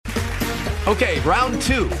Okay, round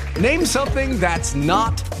 2. Name something that's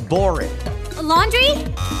not boring. A laundry?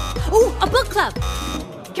 Ooh, a book club.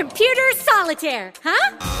 Computer solitaire,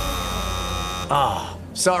 huh? Ah,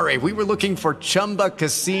 sorry, we were looking for Chumba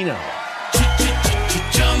Casino.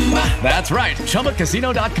 That's right,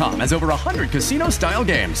 ChumbaCasino.com has over 100 casino-style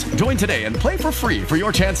games. Join today and play for free for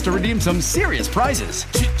your chance to redeem some serious prizes.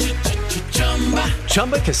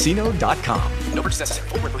 ChumbaCasino.com. No purchase necessary.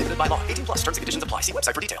 Void where prohibited by law. 18+ terms and conditions apply. See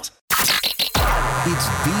website for details. It's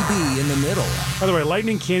BB in the middle. By the way,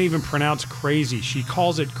 Lightning can't even pronounce crazy. She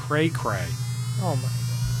calls it cray-cray. Oh, my God.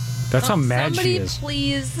 That's how mad she is. Somebody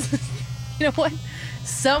please, you know what?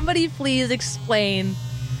 Somebody please explain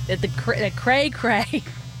that the cray-cray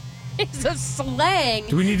is a slang.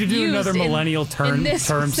 Do we need to do another millennial term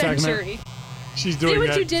segment? Century. She's doing what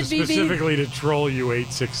that you did, specifically to troll you,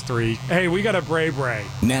 863. Hey, we got a bray-bray.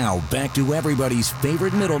 Now, back to everybody's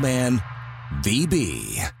favorite middleman,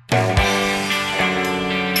 BB.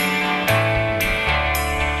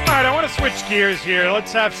 All right, I want to switch gears here.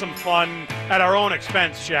 Let's have some fun at our own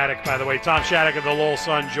expense, Shattuck, by the way. Tom Shattuck of the Lowell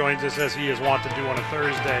Sun joins us as he is wont to do on a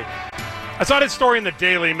Thursday. I saw this story in the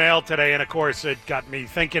Daily Mail today, and of course it got me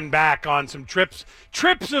thinking back on some trips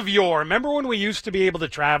of yore. Remember when we used to be able to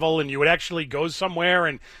travel and you would actually go somewhere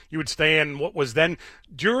and you would stay in what was then,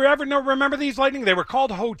 do you ever remember these, Lightning? They were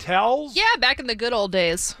called hotels? Yeah, back in the good old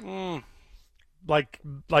days. Like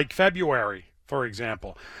February, for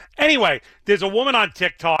example. Anyway, there's a woman on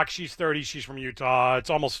TikTok. She's 30. She's from Utah. It's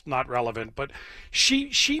almost not relevant, but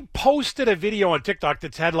she posted a video on TikTok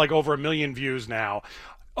that's had like over 1 million views now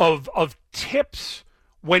of tips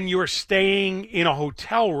when you're staying in a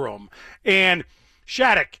hotel room. And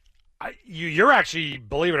Shattuck, you're actually,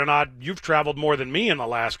 believe it or not, you've traveled more than me in the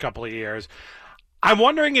last couple of years. I'm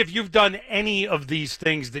wondering if you've done any of these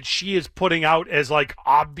things that she is putting out as like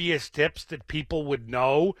obvious tips that people would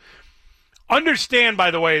know. Understand, by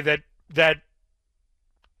the way, that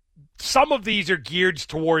some of these are geared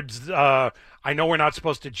towards, I know we're not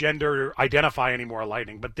supposed to gender identify anymore,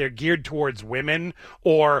 Lightning, but they're geared towards women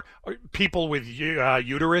or people with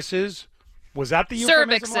uteruses. Was that the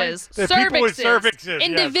euphemism? Cervixes. People with cervixes.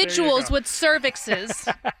 Individuals yes, with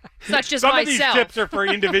cervixes, such as Some myself. of these tips are for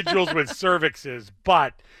individuals with cervixes,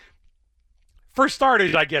 but for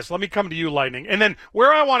starters, I guess, let me come to you, Lightning. And then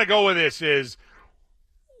where I want to go with this is,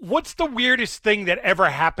 what's the weirdest thing that ever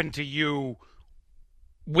happened to you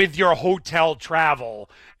with your hotel travel?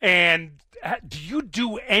 And do you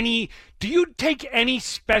take any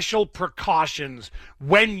special precautions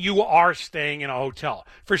when you are staying in a hotel?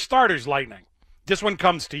 For starters, Lightning, this one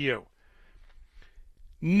comes to you.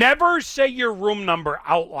 Never say your room number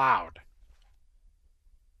out loud.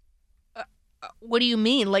 What do you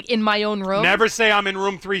mean? Like in my own room? Never say I'm in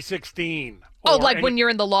room 316. Oh, like when you're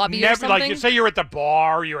in the lobby or something? Like you say you're at the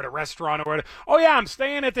bar, you're at a restaurant or whatever. Oh, yeah, I'm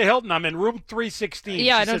staying at the Hilton. I'm in room 316.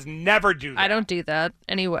 Yeah, she says never do that. I don't do that.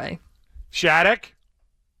 Anyway. Shattuck?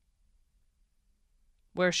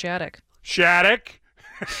 Where's Shattuck? Shattuck?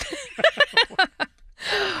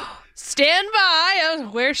 Stand by.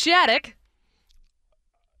 Where's Shattuck?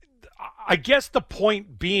 I guess the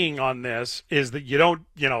point being on this is that you don't,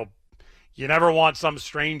 you never want some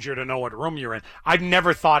stranger to know what room you're in. I've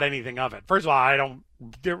never thought anything of it. First of all,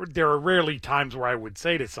 there are rarely times where I would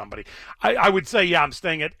say to somebody, I would say, yeah, I'm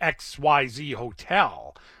staying at XYZ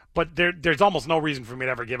hotel, but there's almost no reason for me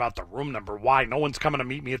to ever give out the room number. Why? No one's coming to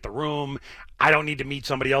meet me at the room. I don't need to meet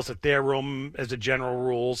somebody else at their room as a general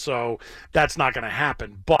rule, so that's not going to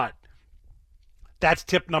happen. But that's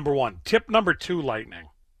tip number 1. Tip number 2, Lightning.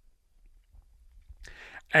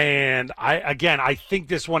 And I think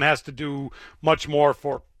this one has to do much more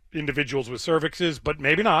for individuals with cervixes, but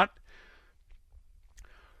maybe not.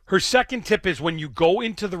 Her second tip is when you go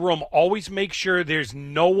into the room, always make sure there's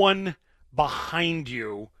no one behind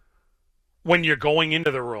you when you're going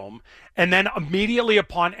into the room. And then immediately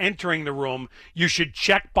upon entering the room, you should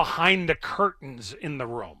check behind the curtains in the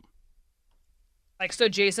room. Like so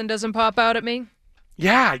Jason doesn't pop out at me?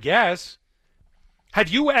 Yeah, I guess. Have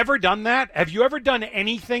you ever done that? Have you ever done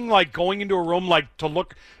anything like going into a room like to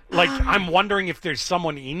look like I'm wondering if there's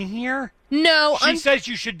someone in here? No. She says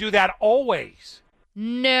you should do that always.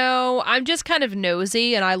 No, I'm just kind of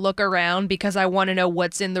nosy and I look around because I want to know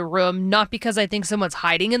what's in the room, not because I think someone's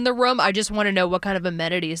hiding in the room. I just want to know what kind of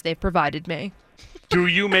amenities they've provided me. Do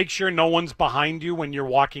you make sure no one's behind you when you're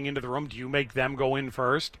walking into the room? Do you make them go in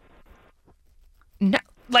first? No.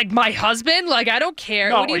 Like my husband? Like, I don't care.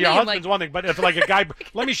 No, what do you your mean? husband's one thing, but if like a guy,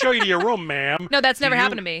 let me show you to your room, ma'am. No, that's never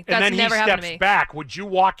happened to me. That's and then never he happened to steps me. back. Would you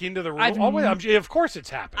walk into the room? Of course it's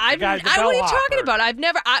happened. What are you talking about? I've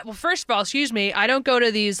never. Well, first of all, excuse me. I don't go to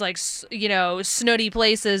these like snooty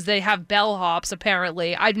places. They have bellhops.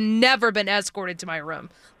 Apparently, I've never been escorted to my room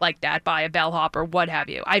like that by a bellhop or what have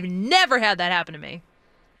you. I've never had that happen to me.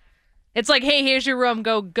 It's like, hey, here's your room.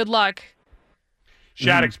 Go. Good luck.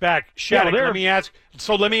 Shattuck's back. Shattuck, let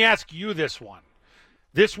me ask you this one.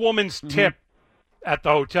 This woman's tip at the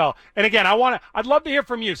hotel. And again, I'd love to hear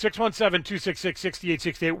from you.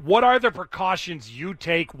 617-266-6868. What are the precautions you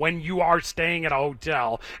take when you are staying at a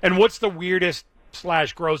hotel? And what's the weirdest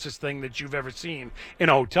 / grossest thing that you've ever seen in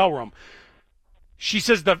a hotel room? She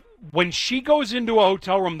says that when she goes into a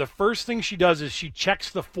hotel room, the first thing she does is she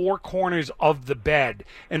checks the four corners of the bed.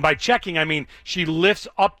 And by checking, I mean she lifts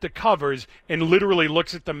up the covers and literally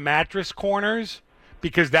looks at the mattress corners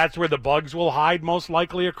because that's where the bugs will hide most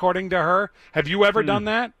likely, according to her. Have you ever done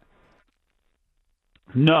that?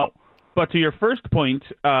 No. But to your first point,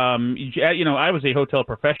 I was a hotel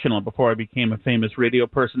professional before I became a famous radio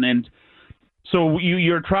person, and so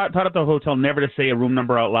you're taught at the hotel never to say a room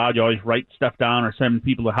number out loud. You always write stuff down or send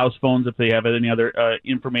people to house phones if they have any other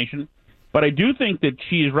information. But I do think that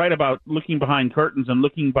she is right about looking behind curtains and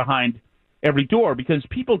looking behind every door because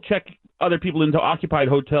people check other people into occupied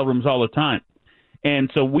hotel rooms all the time.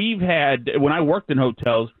 And so we've had, when I worked in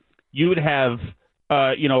hotels, you would have,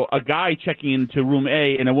 a guy checking into room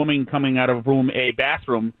A and a woman coming out of room A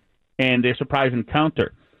bathroom and a surprise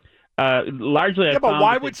encounter. Largely, but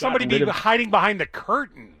why would somebody be hiding behind the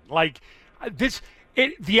curtain? Like this,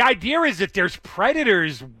 the idea is that there's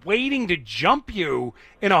predators waiting to jump you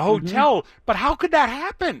in a hotel. But how could that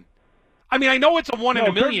happen? I mean, I know it's a 1 in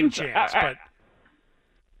a million chance, but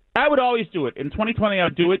I would always do it. In 2020,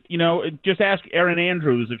 I'd do it. Just ask Erin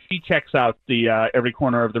Andrews if she checks out the every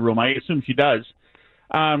corner of the room. I assume she does.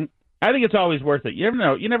 I think it's always worth it. You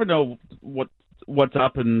never know what's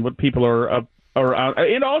up and what people are up.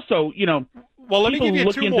 And also, well, let me give you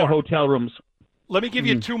look two into more hotel rooms. Let me give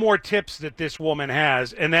you two more tips that this woman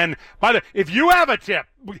has, and then if you have a tip,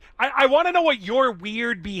 I want to know what your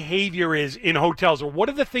weird behavior is in hotels, or what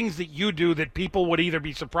are the things that you do that people would either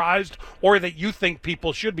be surprised or that you think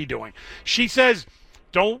people should be doing. She says,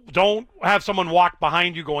 don't have someone walk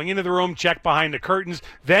behind you going into the room. Check behind the curtains,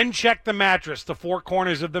 then check the mattress, the four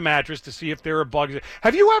corners of the mattress to see if there are bugs.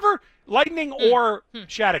 Have you ever? Lightning or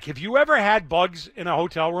Shattuck, have you ever had bugs in a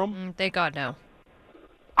hotel room? Thank God, no.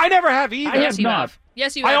 I never have either. Yes, you have.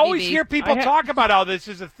 Yes, you have. I always BB. hear people talk about how this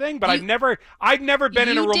is a thing, but I've never been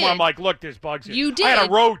in a room where I'm like, look, there's bugs here. You did. I had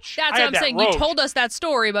a roach. That's what I'm saying. Roach. You told us that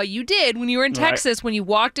story, but you did when you were in Texas when you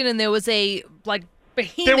walked in and there was a behemoth.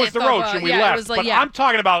 There was the roach and we left. It was like, but I'm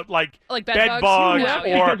talking about like bed bugs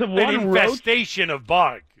or an infestation of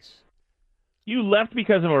bugs. You left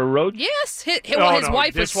because of a roach? Yes. His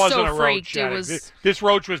wife was so freaked. This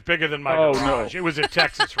roach was bigger than my garage. No. It was a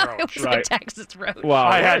Texas roach. It was a Texas roach. Wow.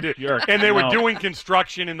 I had to, and they were doing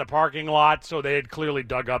construction in the parking lot, so they had clearly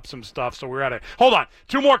dug up some stuff. So we're at it. Hold on.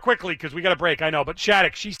 Two more quickly because we got a break. I know. But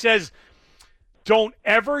Shattuck, she says, don't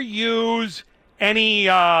ever use any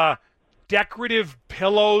decorative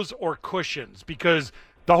pillows or cushions because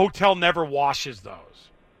the hotel never washes those.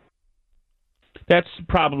 That's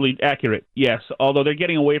probably accurate, yes. Although they're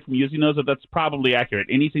getting away from using those, that's probably accurate.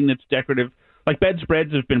 Anything that's decorative, like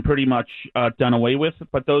bedspreads have been pretty much done away with,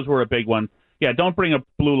 but those were a big one. Yeah, don't bring a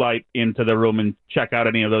blue light into the room and check out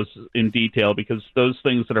any of those in detail because those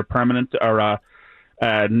things that are permanent are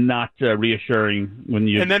not reassuring when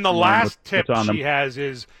you. And then the last tip she has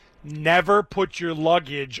is never put your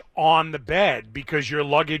luggage on the bed because your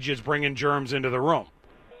luggage is bringing germs into the room.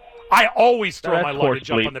 I always throw my luggage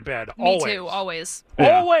up on the bed. Always. Me too, always.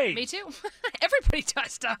 Yeah. Always. Me too. Everybody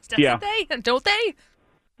does, doesn't they? Don't they?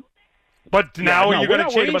 But now you're going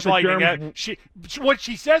to change Lightning. What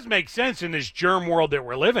she says makes sense in this germ world that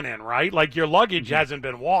we're living in, right? Like your luggage hasn't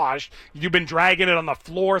been washed. You've been dragging it on the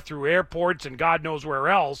floor through airports and God knows where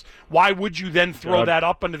else. Why would you then throw that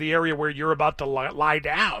up into the area where you're about to lie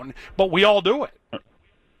down? But we all do it.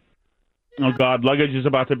 Oh, God. Luggage is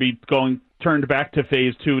about to be turned back to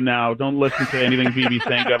phase 2 now. Don't listen to anything BB's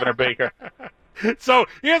saying, Governor Baker. So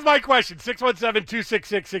here's my question,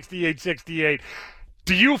 617-266-6868.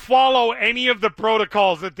 Do you follow any of the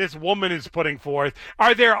protocols that this woman is putting forth?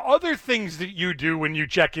 Are there other things that you do when you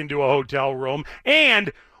check into a hotel room?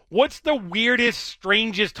 And what's the weirdest,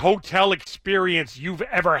 strangest hotel experience you've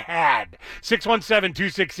ever had?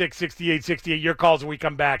 617-266-6868. Your calls when we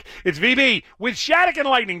come back. It's VB with Shattuck and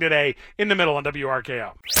Lightning today in the middle on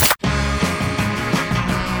WRKO.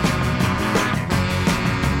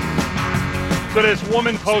 So this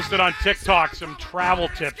woman posted on TikTok some travel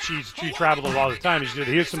tips. She travels a lot of the time. She said,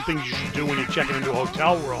 here's some things you should do when you're checking into a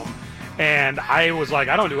hotel room. And I was like,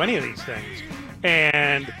 I don't do any of these things.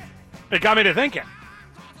 And it got me to thinking.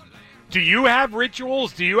 Do you have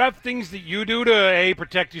rituals? Do you have things that you do to, A,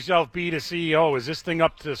 protect yourself, B, to see, oh, is this thing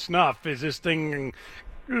up to snuff? Is this thing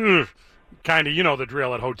kind of, you know, the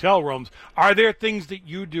drill at hotel rooms? Are there things that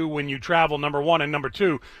you do when you travel, number one? And number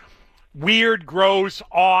two, weird, gross,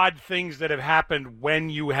 odd things that have happened when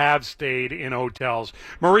you have stayed in hotels?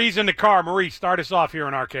 Marie's in the car. Marie, start us off here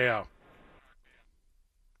in RKO.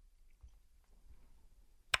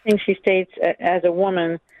 I think she states, as a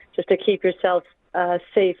woman, just to keep yourself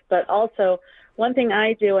safe. But also, one thing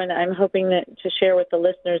I do, and I'm hoping to share with the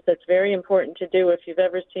listeners that's very important to do, if you've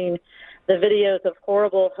ever seen the videos of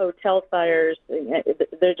horrible hotel fires,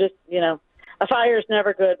 they're just, you know, a fire is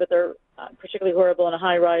never good, but they're particularly horrible in a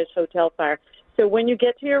high-rise hotel fire. So when you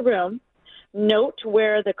get to your room, note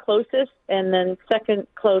where the closest and then second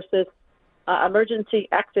closest emergency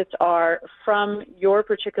exits are from your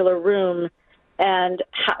particular room, and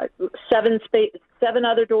 7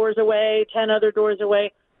 other doors away, 10 other doors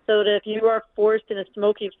away, so that if you are forced in a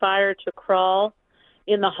smoky fire to crawl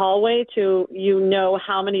in the hallway, you know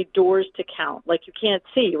how many doors to count. Like, you can't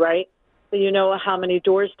see, right? So you know how many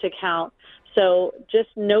doors to count. So just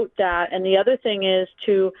note that. And the other thing is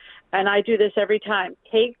and I do this every time,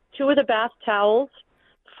 take 2 of the bath towels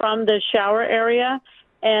from the shower area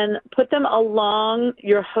and put them along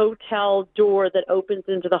your hotel door that opens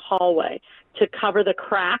into the hallway to cover the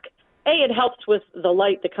crack. A, it helps with the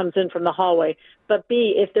light that comes in from the hallway. But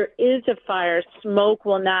B, if there is a fire, smoke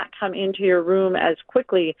will not come into your room as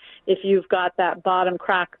quickly if you've got that bottom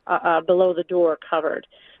crack below the door covered.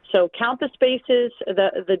 So count the spaces,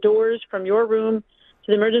 the doors from your room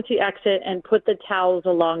to the emergency exit, and put the towels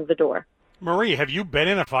along the door. Marie, have you been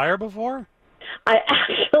in a fire before? I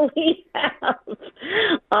actually have.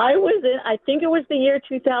 I think it was the year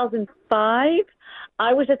 2005.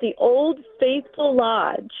 I was at the Old Faithful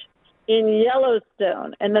Lodge in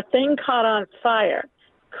Yellowstone, and the thing caught on fire.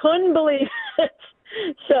 Couldn't believe it.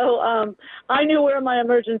 So I knew where my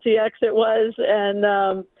emergency exit was, and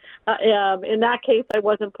in that case, I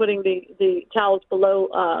wasn't putting the towels below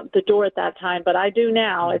the door at that time, but I do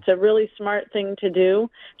now. It's a really smart thing to do,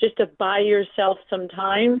 just to buy yourself some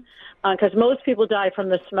time, because most people die from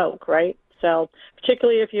the smoke, right? So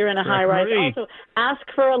particularly if you're in a high-rise. Also, ask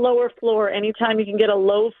for a lower floor. Anytime you can get a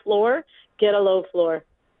low floor, get a low floor.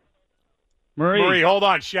 Marie, hold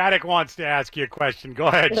on. Shattuck wants to ask you a question. Go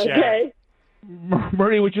ahead, Shattuck. Okay.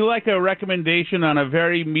 Marie, would you like a recommendation on a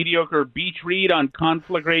very mediocre beach read on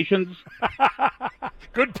conflagrations?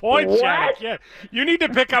 Good point, Shattuck. Yeah. You need to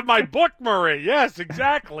pick up my book, Marie. Yes,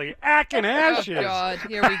 exactly. Ack and Ashes. Oh, God.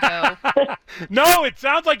 Here we go. No, it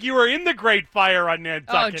sounds like you were in the Great Fire on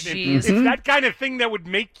Nantucket. Oh, jeez. It's that kind of thing that would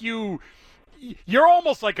make you... You're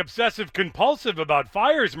almost like obsessive-compulsive about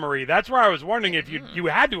fires, Marie. That's where I was wondering if you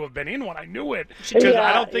had to have been in one. I knew it. Because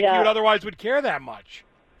I don't think you otherwise would care that much.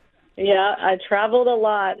 Yeah, I traveled a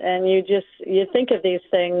lot, and you think of these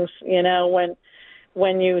things, you know,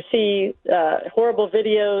 when you see horrible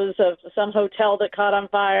videos of some hotel that caught on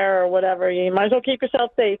fire or whatever. You might as well keep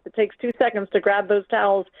yourself safe. It takes 2 seconds to grab those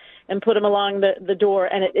towels and put them along the door,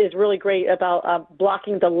 and it is really great about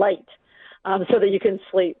blocking the light so that you can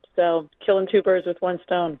sleep. So killing 2 birds with 1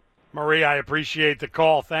 stone. Marie, I appreciate the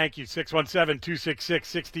call. Thank you.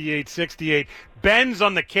 617-266-6868. Ben's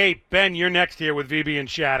on the Cape. Ben, you're next here with VB and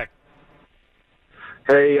Shattuck.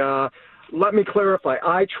 Hey, let me clarify.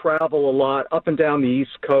 I travel a lot up and down the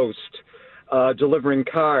East Coast delivering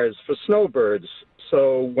cars for snowbirds.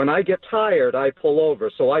 So when I get tired, I pull over.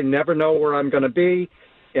 So I never know where I'm going to be,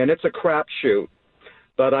 and it's a crapshoot.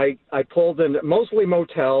 But I pulled in mostly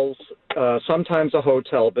motels, sometimes a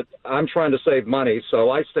hotel, but I'm trying to save money, so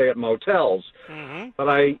I stay at motels. Mm-hmm. But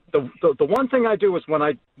the one thing I do is when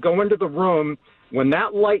I go into the room, when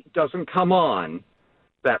that light doesn't come on,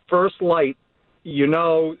 that first light, you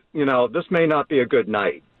know, this may not be a good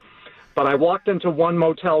night. But I walked into one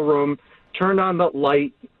motel room, turned on the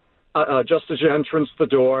light just as you entrance the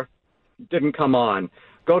door, didn't come on.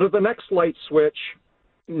 Go to the next light switch,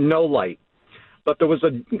 no light. But there was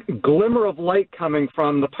a glimmer of light coming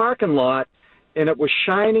from the parking lot, and it was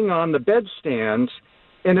shining on the bedstand,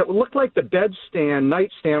 and it looked like the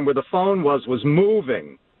nightstand where the phone was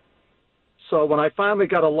moving. So when I finally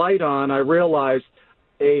got a light on, I realized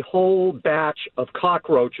a whole batch of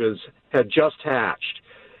cockroaches had just hatched,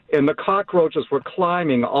 and the cockroaches were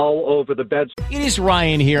climbing all over the bed. It is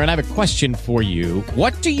Ryan here, and I have a question for you.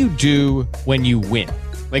 What do you do when you win?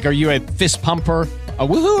 Like, are you a fist pumper, a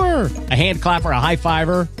woohooer, a hand clapper, a high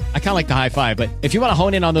fiver? I kind of like the high five, but if you want to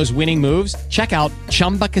hone in on those winning moves, check out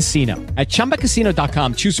Chumba Casino. At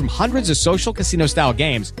ChumbaCasino.com, choose from hundreds of social casino-style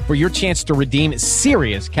games for your chance to redeem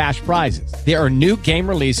serious cash prizes. There are new game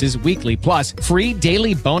releases weekly, plus free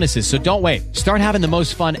daily bonuses. So don't wait. Start having the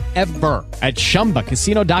most fun ever at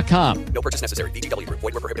ChumbaCasino.com. No purchase necessary. VGW Group.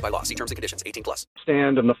 Void where prohibited by law. See terms and conditions. 18+.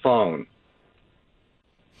 Stand on the phone.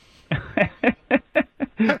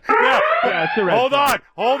 It's a red flag.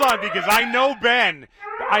 Hold on, because I know Ben.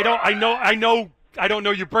 I don't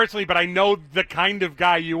know you personally, but I know the kind of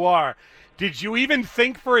guy you are. Did you even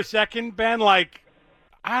think for a second, Ben, like,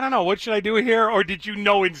 I don't know, what should I do here? Or did you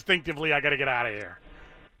know instinctively I got to get out of here?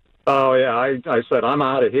 Oh, yeah, I said, I'm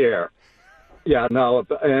out of here. Yeah, no,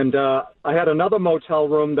 and I had another motel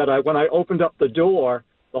room that when I opened up the door,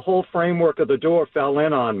 the whole framework of the door fell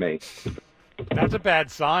in on me. That's a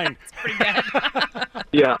bad sign. It's pretty bad.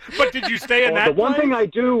 Yeah. But did you stay in that The one place? thing I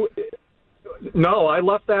do, no, I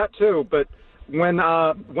left that too, but when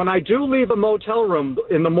I do leave a motel room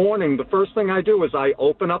in the morning, the first thing I do is I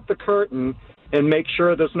open up the curtain and make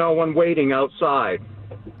sure there's no one waiting outside.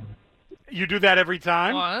 You do that every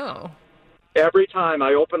time? Wow. Every time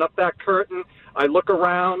I open up that curtain, I look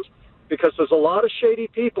around because there's a lot of shady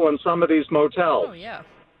people in some of these motels. Oh, yeah.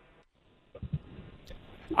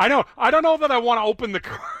 I know. I don't know that I want to open the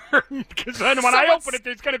curtain because then when I open it,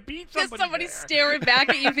 there's going to be somebody. Somebody there. staring back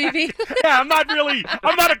at you, Phoebe. Yeah, I'm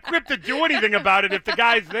not equipped to do anything about it if the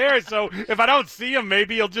guy's there. So if I don't see him,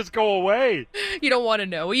 maybe he'll just go away. You don't want to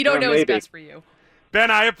know. You don't know maybe. what's best for you. Ben,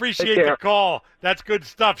 I appreciate Take care. the call. That's good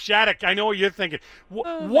stuff. Shattuck, I know what you're thinking.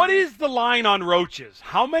 What is the line on roaches?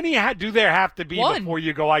 How many do there have to be One. before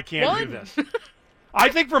you go, I can't One. do this? I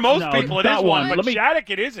think for most No, people it not is one, one. but Shattuck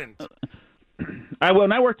it isn't.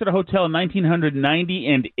 When I worked at a hotel in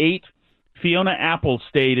 1998, Fiona Apple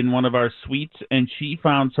stayed in one of our suites, and she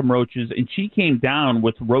found some roaches, and she came down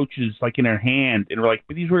with roaches like in her hand, and we're like,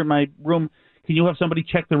 "These were in my room. Can you have somebody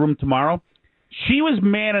check the room tomorrow?" She was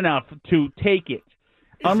man enough to take it.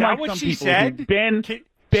 Is Unlike that what some she people said? who- Ben She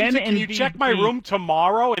Ben said, can and you check my VB room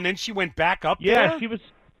tomorrow? And then she went back up there? Yeah, she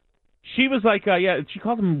was like, she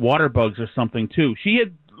called them water bugs or something too. She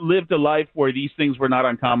had lived a life where these things were not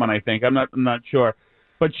uncommon, I think. I'm not sure.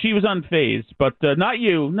 But she was unfazed. But not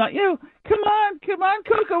you. Come on,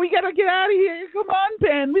 Coco, we got to get out of here. Come on,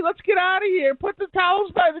 Ben, let's get out of here. Put the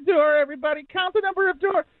towels by the door, everybody. Count the number of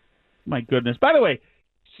doors. My goodness. By the way,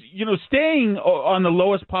 staying on the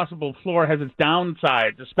lowest possible floor has its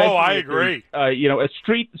downsides, especially I if agree. there's,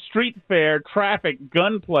 a street fair, traffic,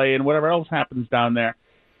 gunplay, and whatever else happens down there.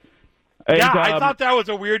 Yeah, And, I thought that was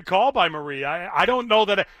a weird call by Marie. I don't know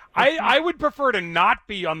that. I would prefer to not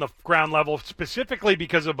be on the ground level specifically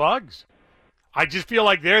because of bugs. I just feel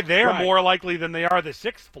like they're there Right. more likely than they are the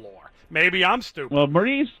sixth floor. Maybe I'm stupid. Well,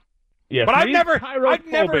 Marie's, yes, but I've Marie's never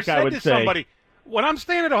pyrophobic, I said would to say. somebody when I'm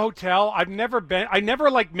staying at a hotel. I never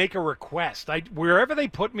like make a request. Wherever they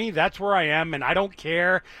put me, that's where I am, and I don't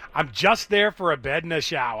care. I'm just there for a bed and a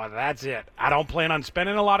shower. That's it. I don't plan on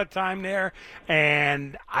spending a lot of time there,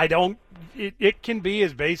 and I don't. It can be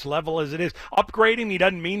as base level as it is. Upgrading me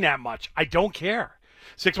doesn't mean that much. I don't care.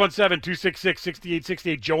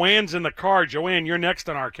 617-266-6868. Joanne's in the car. Joanne, you're next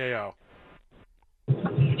on RKO.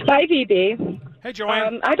 Hi, VB. Hey,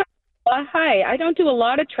 Joanne. Hi. I don't do a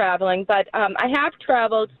lot of traveling, but I have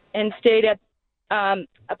traveled and stayed at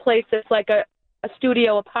a place that's like a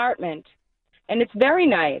studio apartment, and it's very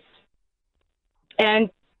nice. And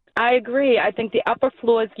I agree. I think the upper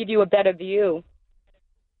floors give you a better view.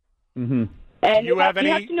 Mm-hmm. And You have you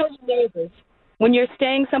have any- to know your neighbors. When you're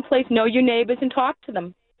staying someplace, know your neighbors and talk to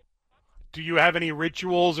them. Do you have any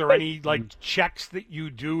rituals or any checks that you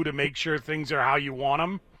do to make sure things are how you want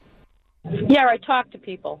them? Yeah, I talk to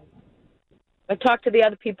people. I talk to the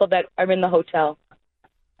other people that are in the hotel.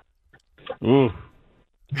 Ooh.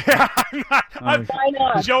 Why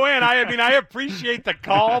not? Joanne, I appreciate the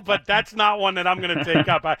call, but that's not one that I'm going to take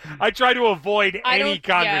up. I try to avoid any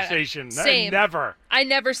conversation. Same. Never. I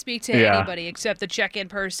never speak to Yeah. anybody except the check-in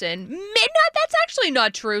person. That's actually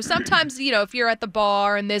not true. Sometimes, if you're at the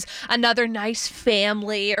bar and there's another nice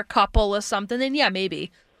family or couple or something, then yeah,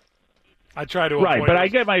 maybe. I try to Right, avoid but those.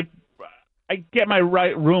 I get my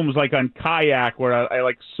right rooms like on Kayak where I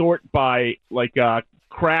like sort by like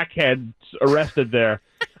crackheads arrested there,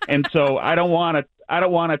 and so I don't want I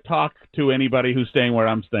don't want to talk to anybody who's staying where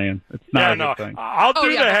I'm staying. It's not a good thing. I'll do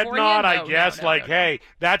the head nod, I No, guess. no, Hey,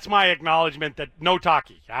 that's my acknowledgement that no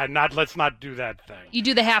talkie. Let's not do that thing. You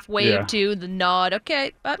do the half wave too, the nod.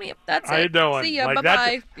 Okay, I mean that's it. How you doing? See ya. Like,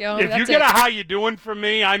 Bye-bye. If you get a how you doing from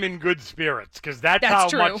me, I'm in good spirits because that's how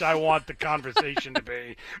true. much I want the conversation to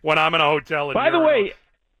be when I'm in a hotel. By the way,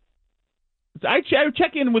 I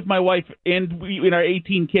check in with my wife and our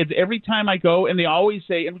 18 kids every time I go, and they always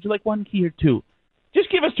say, "And would you like one key or two? Just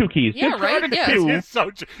give us 2 keys." Yeah, just right. Yeah. Two.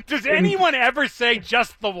 Does anyone ever say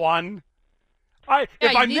just the one?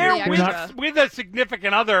 If I'm there with a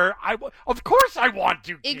significant other, of course I want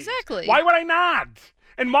 2 keys. Exactly. Why would I not?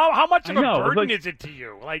 And Mom, how much of a burden like, is it to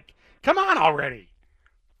you? Like, come on already.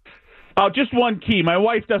 Oh, just 1 key. My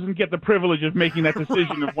wife doesn't get the privilege of making that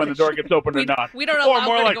decision of when the door gets open or not. We don't allow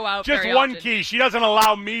more her like to go out just very 1 often. key. She doesn't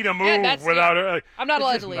allow me to move without her. I'm not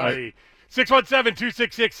allowed to leave.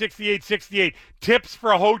 617-266-6868. Tips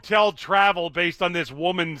for hotel travel based on this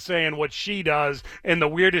woman saying what she does and the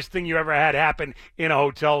weirdest thing you ever had happen in a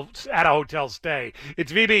hotel at a hotel stay.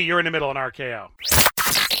 It's VB. You're in the middle in RKO.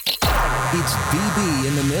 It's VB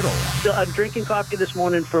in the middle. So I'm drinking coffee this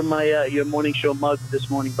morning from my your morning show mug this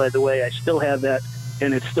morning, by the way. I still have that,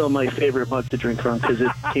 and it's still my favorite mug to drink from because it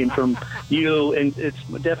came from you, and it's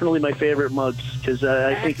definitely my favorite mugs because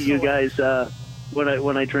I think of you guys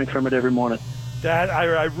when I drink from it every morning. That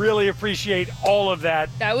I really appreciate all of that.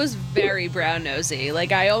 That was very brown nosy.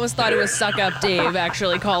 Like I almost thought it was Suck Up Dave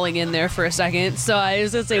actually calling in there for a second. So I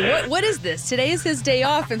was gonna say, what is this? Today is his day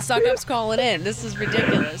off and Suck Up's calling in. This is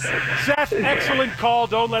ridiculous. Seth, excellent call.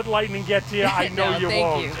 Don't let lightning get to you. I know you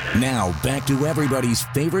won't. You. Now back to everybody's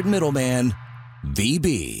favorite middleman,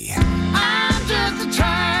 VB. I'm just a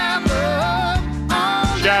traveler.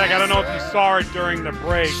 Jack, I don't know if you saw it during the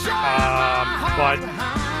break, but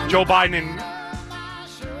Joe Biden and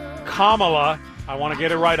Kamala, I want to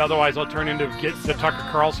get it right, otherwise I'll turn into the Tucker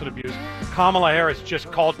Carlson abuse. Kamala Harris just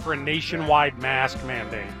called for a nationwide mask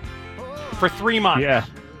mandate for 3 months. Yeah.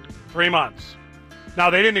 3 months. Now,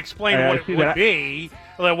 they didn't explain what it would be,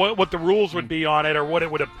 what the rules would be on it, or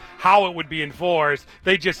how it would be enforced.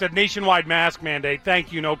 They just said nationwide mask mandate.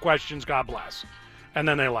 Thank you, no questions, God bless. And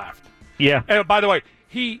then they left. Yeah. And by the way,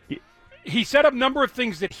 he said a number of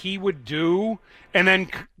things that he would do, and then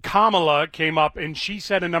Kamala came up and she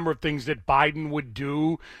said a number of things that Biden would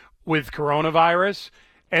do with coronavirus.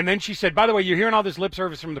 And then she said, by the way, you're hearing all this lip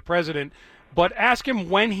service from the president, but ask him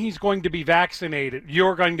when he's going to be vaccinated.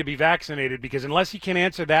 You're going to be vaccinated, because unless he can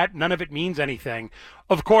answer that, none of it means anything.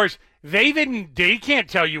 Of course, they can't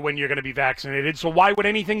tell you when you're going to be vaccinated, so why would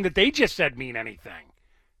anything that they just said mean anything?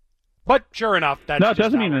 But sure enough, that's no, it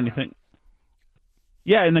doesn't mean anything.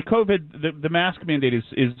 Yeah, and the COVID, the mask mandate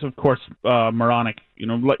is of course moronic. You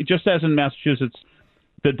know, just as in Massachusetts,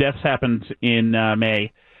 the deaths happened in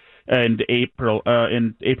May and April,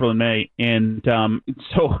 and May, and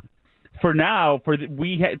so for now, for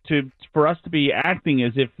us to be acting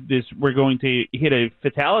as if we're going to hit a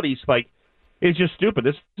fatality spike is just stupid.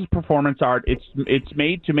 This is performance art. It's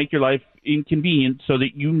made to make your life inconvenient so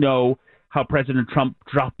that you know how President Trump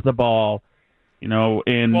dropped the ball. You know,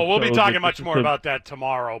 and we'll be talking much more about that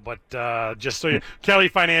tomorrow. But just so Kelly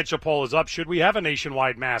Financial poll is up. Should we have a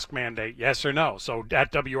nationwide mask mandate? Yes or no? So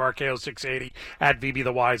at WRKO 680 at VB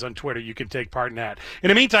the Wise on Twitter, you can take part in that. In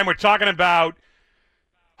the meantime, we're talking about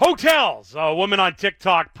hotels. A woman on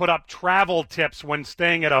TikTok put up travel tips when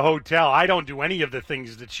staying at a hotel. I don't do any of the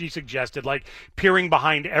things that she suggested, like peering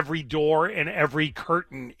behind every door and every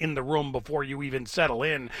curtain in the room before you even settle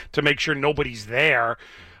in to make sure nobody's there.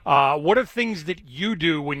 What are things that you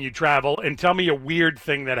do when you travel? And tell me a weird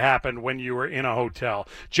thing that happened when you were in a hotel.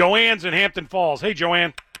 Joanne's in Hampton Falls. Hey,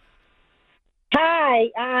 Joanne. Hi.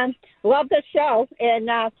 Love the show. And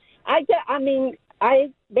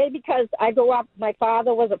maybe because I grew up, my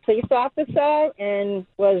father was a police officer and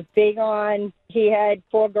was big on, he had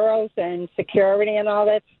 4 girls and security and all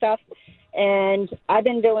that stuff. And I've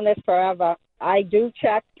been doing this forever. I do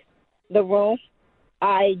check the room.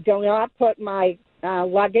 I do not put my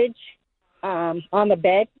luggage on the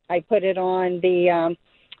bed. I put it on the,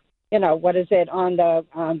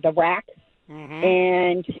 on the rack. Mm-hmm.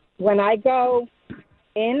 And when I go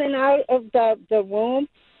in and out of the room,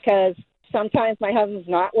 because sometimes my husband's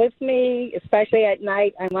not with me, especially at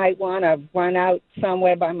night, I might want to run out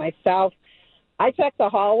somewhere by myself. I check the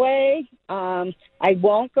hallway. I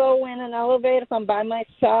won't go in an elevator if I'm by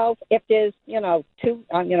myself. If there's, 2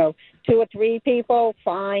 or 3 people,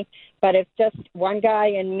 fine. But if just one guy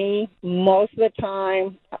and me, most of the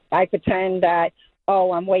time, I pretend that,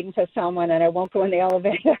 I'm waiting for someone and I won't go in the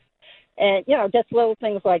elevator. And, just little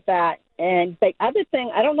things like that. And the other thing,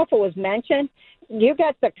 I don't know if it was mentioned, you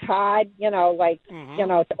get the card,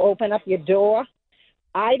 to open up your door.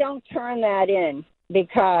 I don't turn that in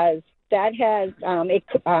because that has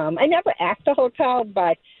I never asked the hotel,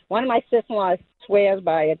 but one of my sister-in-laws swears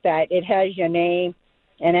by it that it has your name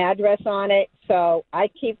and address on it. So I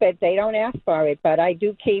keep it. They don't ask for it, but I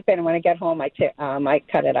do keep it. And when I get home, I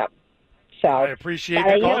cut it up. So I appreciate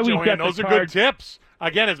the call, Joanne. Those are good tips.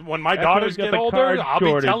 Again, when my daughters get older, I'll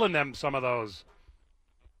be telling them some of those.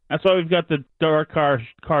 That's why we've got the dark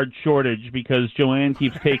card shortage, because Joanne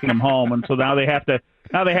keeps taking them home, and so now they have to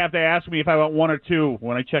ask me if I want one or two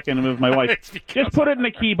when I check in with my wife. Just put it in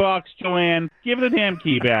the key box, Joanne. Give the damn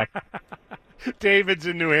key back. David's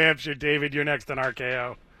in New Hampshire. David, you're next on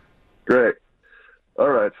RKO. Great. All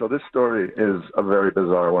right, so this story is a very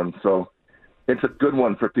bizarre one, so it's a good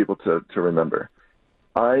one for people to remember.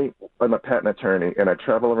 I am a patent attorney, and I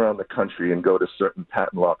travel around the country and go to certain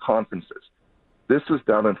patent law conferences. This was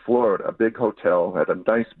down in Florida, a big hotel, had a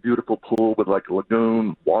nice, beautiful pool with like a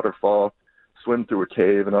lagoon, waterfall, swim through a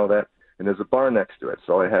cave and all that, and there's a bar next to it.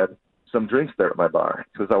 So I had some drinks there at my bar.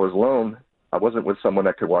 Because I was alone, I wasn't with someone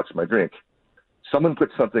that could watch my drink. Someone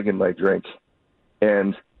put something in my drink,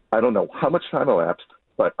 and I don't know how much time elapsed,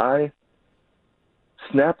 but I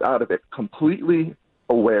snapped out of it completely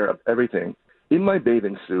aware of everything. In my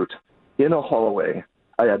bathing suit, in a hallway,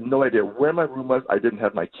 I had no idea where my room was. I didn't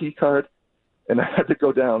have my key card, and I had to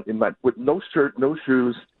go down with no shirt, no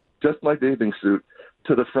shoes, just my bathing suit,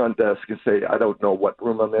 to the front desk and say, I don't know what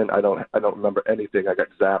room I'm in. I don't remember anything. I got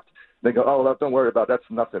zapped. They go, oh, don't worry about it. That's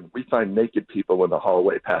nothing. We find naked people in the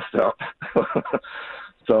hallway passed out.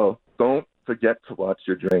 So don't forget to watch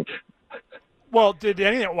your drink. Well, did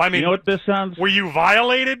anything? I mean, you know what this sounds? Were you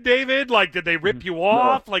violated, David? Like, did they rip you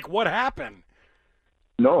off? Like, what happened?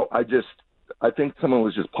 No, I think someone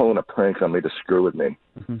was just pulling a prank on me to screw with me.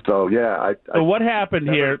 So, yeah. So what happened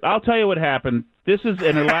here? I'll tell you what happened. This is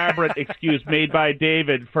an elaborate excuse made by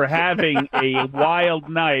David for having a wild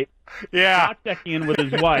night. Yeah. Not checking in with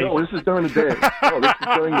his wife. No, this is during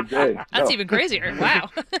the day. That's even crazier. Wow.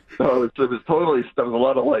 No, it was totally, there was a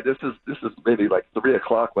lot of light. This is maybe like 3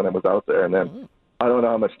 o'clock when I was out there, and then I don't know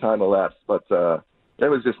how much time elapsed, but it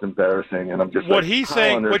was just embarrassing, and I'm just what he's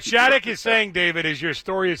saying. What Shattuck is saying, David, is your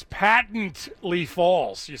story is patently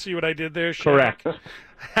false. You see what I did there, Shattuck? Correct.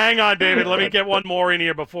 Hang on, David. Let me get one more in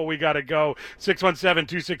here before we got to go.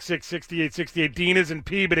 617-266-6868. Dina's in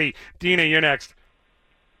Peabody. Dina, you're next.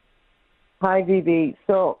 Hi, VB.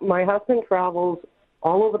 So my husband travels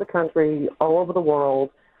all over the country, all over the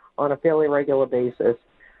world on a fairly regular basis,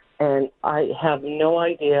 and I have no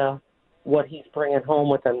idea what he's bringing home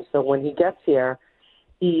with him. So when he gets here,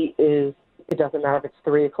 it doesn't matter if it's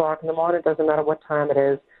 3 o'clock in the morning, it doesn't matter what time it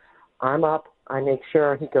is. I'm up. I make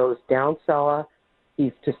sure he goes down cellar.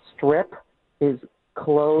 He's to strip his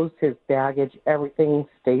clothes, his baggage, everything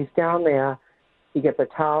stays down there. He gets a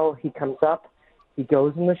towel. He comes up. He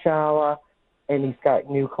goes in the shower, and he's got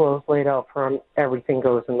new clothes laid out for him. Everything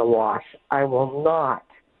goes in the wash. I will not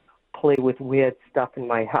play with weird stuff in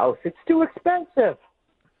my house. It's too expensive.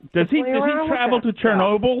 Does he travel to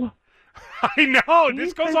Chernobyl? I know.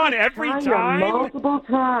 This goes on every time. Multiple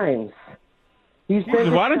times.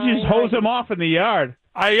 Why don't you just hose him off in the yard?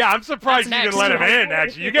 I'm surprised you didn't let him in,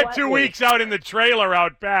 actually. You get 2 weeks out in the trailer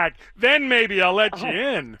out back, then maybe I'll let you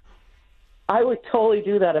in. I would totally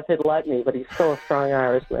do that if he'd let me, but he's still a strong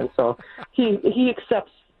Irishman, so he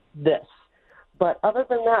accepts this. But other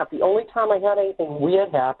than that, the only time I had anything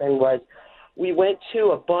weird happen was we went to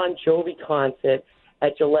a Bon Jovi concert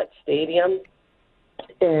at Gillette Stadium,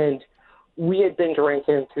 and we had been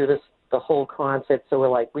drinking through the whole concert, so we're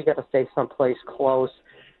like, we got to stay someplace close.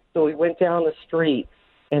 So we went down the street,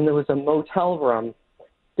 and there was a motel room.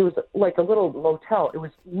 There was like a little motel. It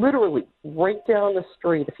was literally right down the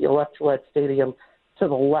street if you left Gillette Stadium to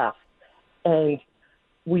the left. And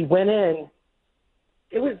we went in.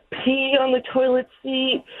 It was pee on the toilet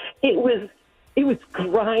seat. It was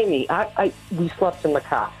grimy. We slept in the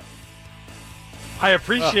car. I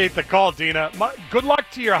appreciate the call, Dina. Good luck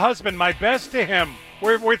to your husband. My best to him.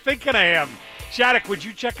 We're thinking of him. Shattuck, would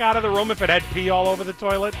you check out of the room if it had pee all over the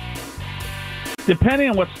toilet? Depending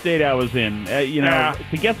on what state I was in,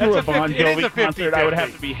 to get through a Bon Jovi concert, I would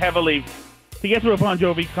have to be heavily. To get through a Bon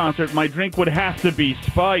Jovi concert, my drink would have to be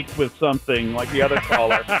spiked with something like the other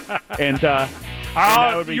caller, and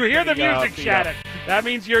you hear the music, Shattuck. That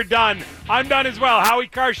means you're done. I'm done as well. Howie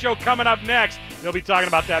Carr Show coming up next. They'll be talking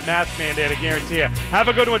about that mask mandate, I guarantee you. Have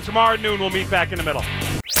a good one. Tomorrow at noon, we'll meet back in the middle.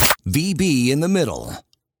 VB in the middle.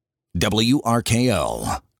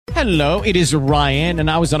 WRKO. Hello, it is Ryan, and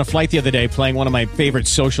I was on a flight the other day playing one of my favorite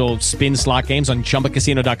social spin slot games on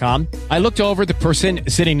ChumbaCasino.com. I looked over at the person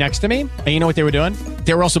sitting next to me, and you know what they were doing?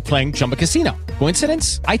 They were also playing Chumba Casino.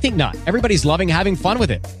 Coincidence? I think not. Everybody's loving having fun with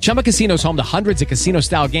it. Chumba Casino is home to hundreds of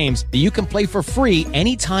casino-style games that you can play for free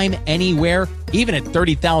anytime, anywhere, even at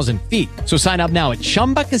 30,000 feet. So sign up now at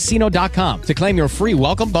ChumbaCasino.com to claim your free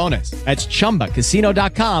welcome bonus. That's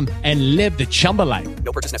ChumbaCasino.com and live the Chumba life.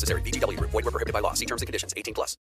 No purchase necessary. VGW Group. Void where prohibited by law. See terms and conditions. 18+.